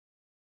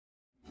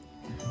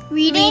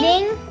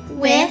Reading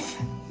with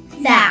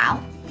Val.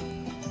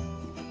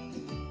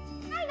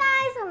 Hi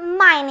guys,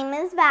 my name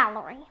is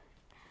Valerie.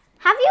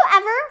 Have you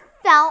ever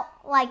felt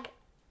like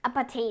a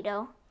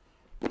potato?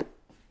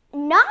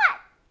 Not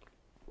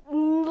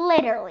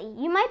literally.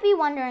 You might be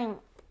wondering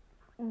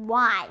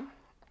why,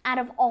 out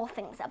of all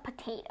things, a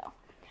potato.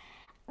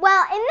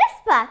 Well, in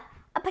this book,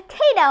 a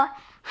potato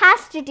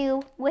has to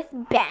do with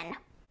Ben.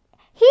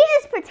 He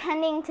is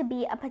pretending to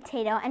be a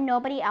potato and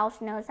nobody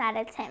else knows that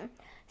it's him.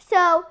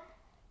 So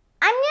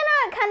I'm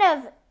going to kind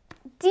of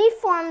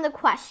deform the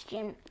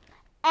question.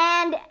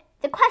 And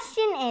the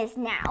question is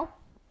now,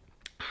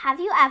 have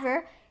you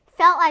ever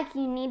felt like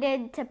you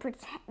needed to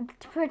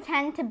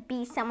pretend to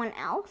be someone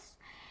else?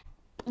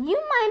 You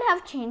might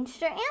have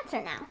changed your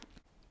answer now.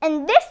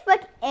 And this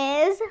book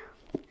is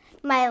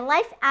My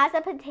Life as a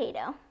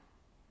Potato.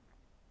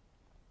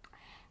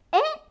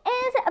 It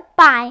is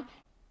by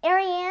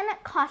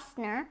Arianne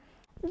Costner.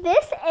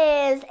 This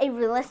is a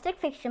realistic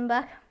fiction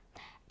book,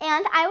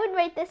 and I would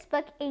rate this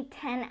book a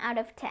 10 out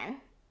of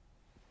 10.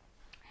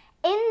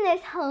 In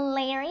this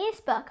hilarious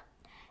book,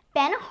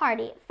 Ben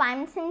Hardy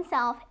finds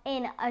himself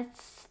in a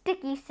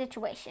sticky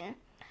situation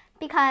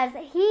because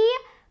he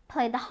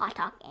played the hot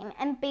dog game.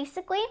 And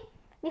basically,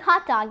 the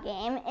hot dog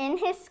game, in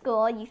his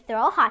school, you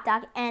throw a hot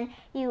dog and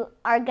you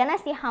are gonna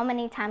see how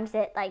many times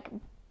it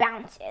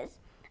bounces.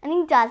 And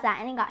he does that,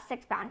 and he got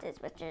 6 bounces,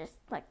 which is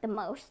the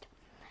most.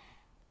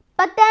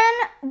 But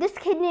then this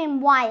kid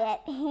named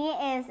Wyatt, he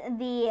is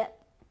the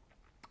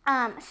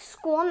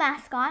school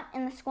mascot,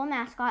 and the school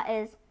mascot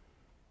is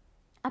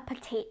a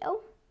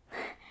potato.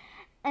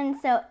 And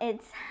so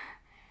it's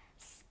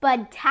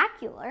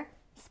Spudtacular.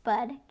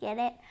 Spud, get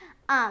it?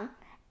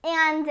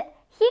 And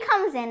he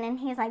comes in and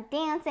he's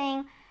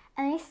dancing,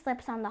 and he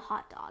slips on the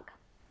hot dog.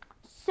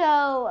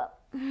 So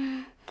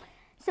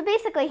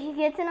basically he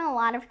gets in a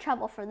lot of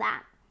trouble for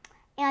that.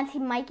 And he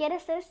might get a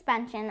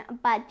suspension,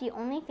 but the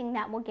only thing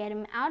that will get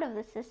him out of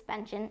the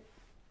suspension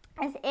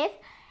is if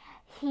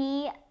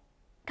he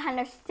kind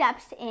of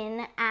steps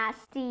in as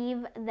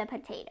Steve the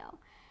potato.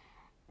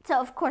 So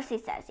of course he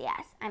says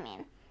yes. I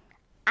mean,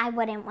 I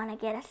wouldn't want to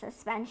get a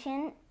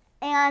suspension.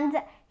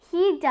 And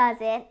he does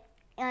it,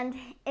 and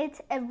it's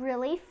a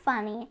really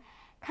funny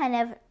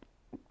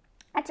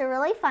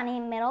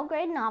middle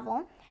grade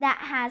novel that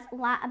has a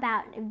lot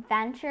about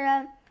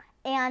adventure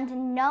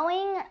and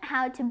knowing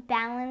how to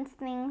balance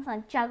things,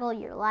 juggle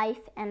your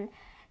life and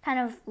kind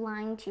of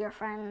lying to your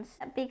friends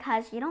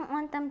because you don't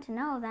want them to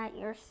know that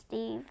you're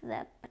Steve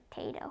the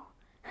potato.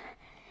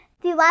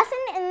 The lesson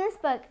in this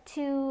book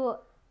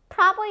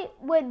probably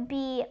would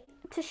be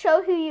to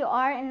show who you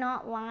are and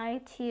not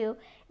lie to your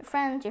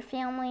friends, your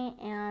family,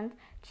 and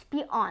just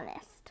be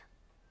honest.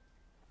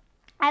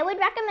 I would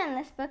recommend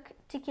this book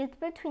to kids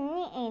between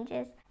the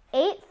ages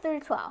 8 through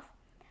 12.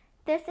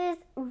 This is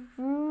a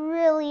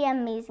really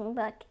amazing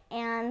book,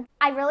 and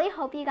I really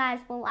hope you guys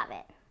will love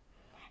it.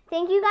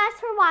 Thank you guys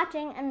for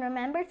watching, and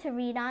remember to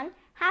read on,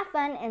 have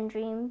fun, and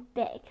dream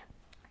big.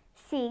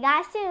 See you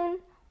guys soon.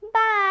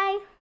 Bye!